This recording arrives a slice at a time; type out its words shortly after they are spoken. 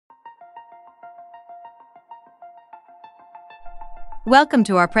Welcome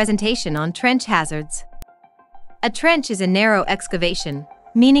to our presentation on trench hazards. A trench is a narrow excavation,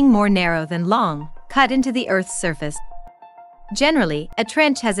 meaning more narrow than long, cut into the Earth's surface. Generally, a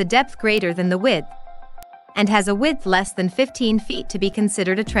trench has a depth greater than the width and has a width less than 15 feet to be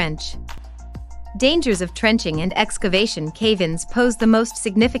considered a trench. Dangers of trenching and excavation cave-ins pose the most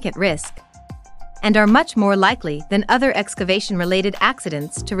significant risk and are much more likely than other excavation-related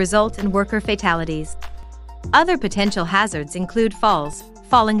accidents to result in worker fatalities. Other potential hazards include falls,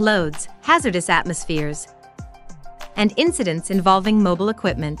 falling loads, hazardous atmospheres, and incidents involving mobile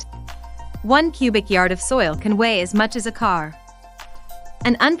equipment. 1 cubic yard of soil can weigh as much as a car.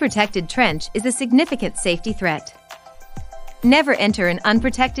 An unprotected trench is a significant safety threat. Never enter an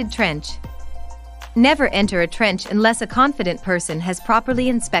unprotected trench. Never enter a trench unless a confident person has properly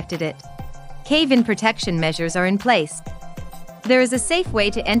inspected it. Cave-in protection measures are in place. There is a safe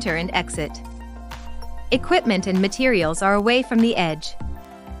way to enter and exit. Equipment and materials are away from the edge.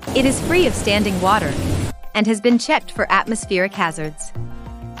 It is free of standing water and has been checked for atmospheric hazards.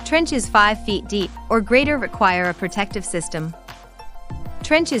 Trenches 5 feet deep or greater require a protective system.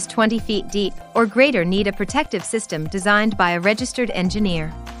 Trenches 20 feet deep or greater need a protective system designed by a registered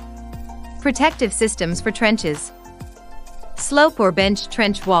engineer. Protective systems for trenches. Slope or bench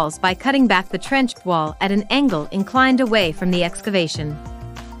trench walls by cutting back the trench wall at an angle inclined away from the excavation.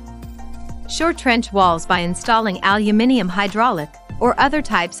 Shore trench walls by installing aluminium hydraulic or other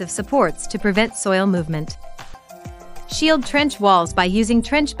types of supports to prevent soil movement. Shield trench walls by using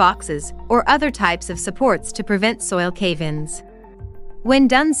trench boxes or other types of supports to prevent soil cave-ins. When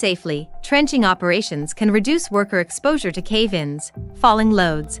done safely, trenching operations can reduce worker exposure to cave-ins, falling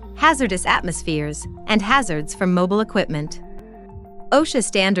loads, hazardous atmospheres, and hazards from mobile equipment. OSHA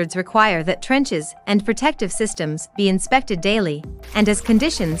standards require that trenches and protective systems be inspected daily and as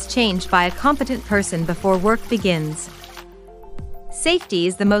conditions change by a competent person before work begins. Safety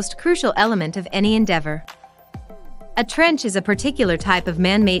is the most crucial element of any endeavor. A trench is a particular type of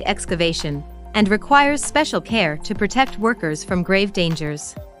man-made excavation and requires special care to protect workers from grave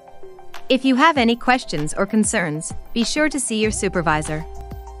dangers. If you have any questions or concerns, be sure to see your supervisor.